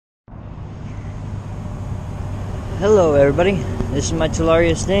Hello everybody, this is my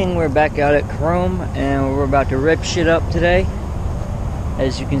Talaria thing. We're back out at Chrome and we're about to rip shit up today.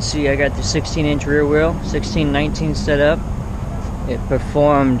 As you can see, I got the 16-inch rear wheel, 16-19 set up. It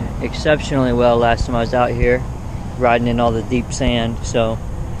performed exceptionally well last time I was out here, riding in all the deep sand, so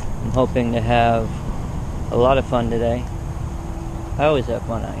I'm hoping to have a lot of fun today. I always have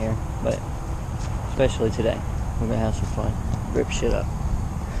fun out here, but especially today. We're gonna have some fun. Rip shit up.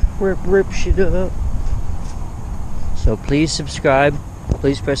 Rip shit up. So please subscribe,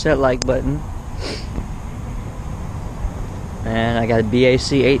 please press that like button. And I got a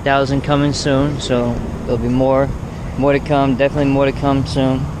BAC 8000 coming soon, so there'll be more to come, definitely more to come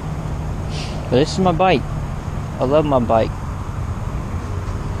soon. But this is my bike. I love my bike.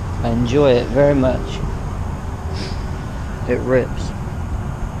 I enjoy it very much. It rips.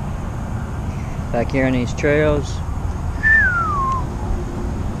 Back here on these trails.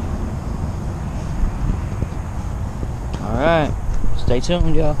 Alright, stay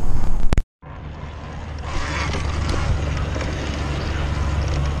tuned, y'all.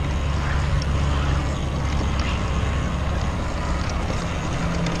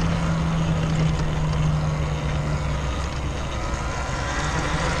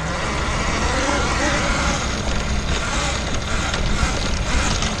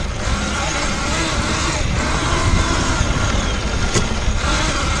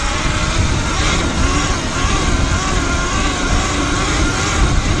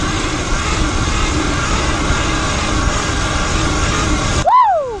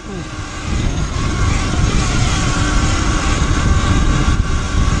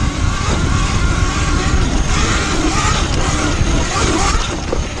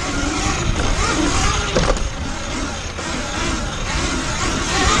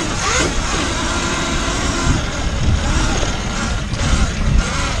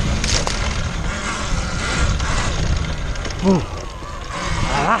 Ooh.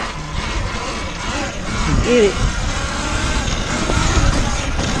 Ah. Get it.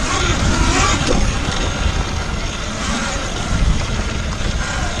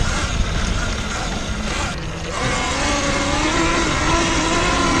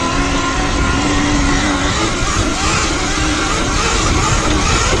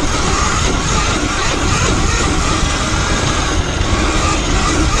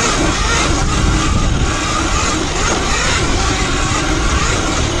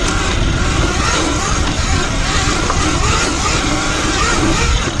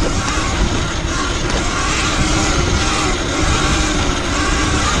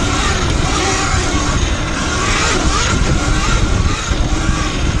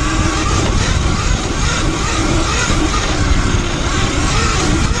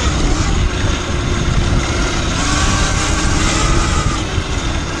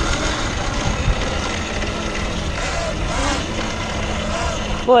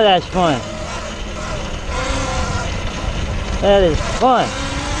 Boy, that's fun. That is fun.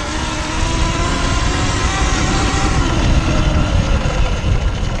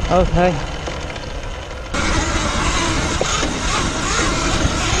 Okay.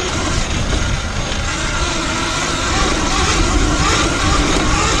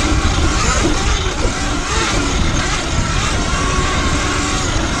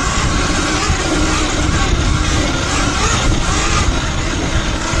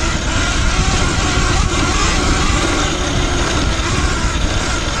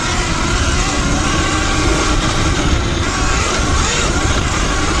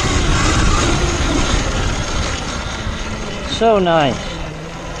 So nice.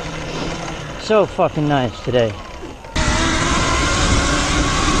 So fucking nice today.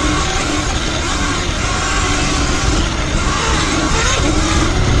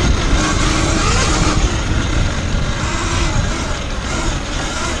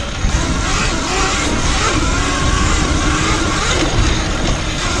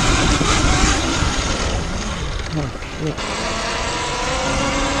 Oh shit.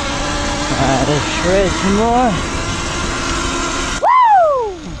 Let's shred some more.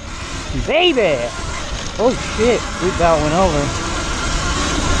 Baby! Oh shit, we about went over.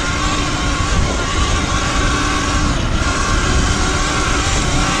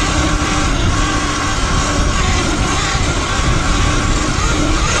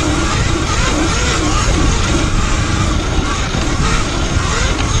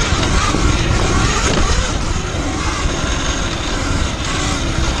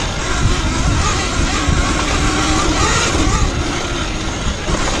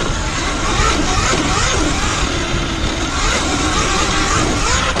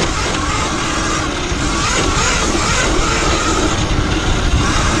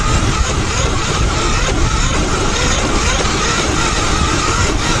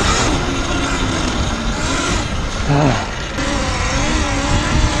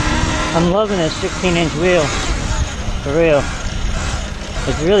 I'm loving this 16-inch wheel, for real.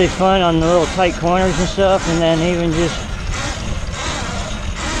 It's really fun on the little tight corners and stuff, and then even just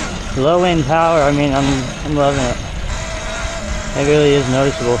low end power. I mean, I'm loving it. It really is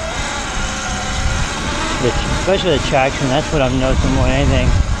noticeable. Especially the traction. That's what I'm noticing more than anything.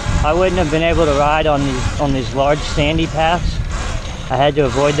 I wouldn't have been able to ride on these large sandy paths. I had to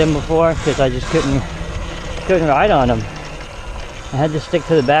avoid them before because I just couldn't ride on them. I had to stick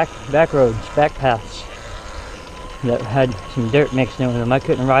to the back roads, back paths that had some dirt mixed in with them. I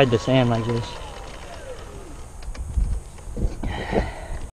couldn't ride the sand like this.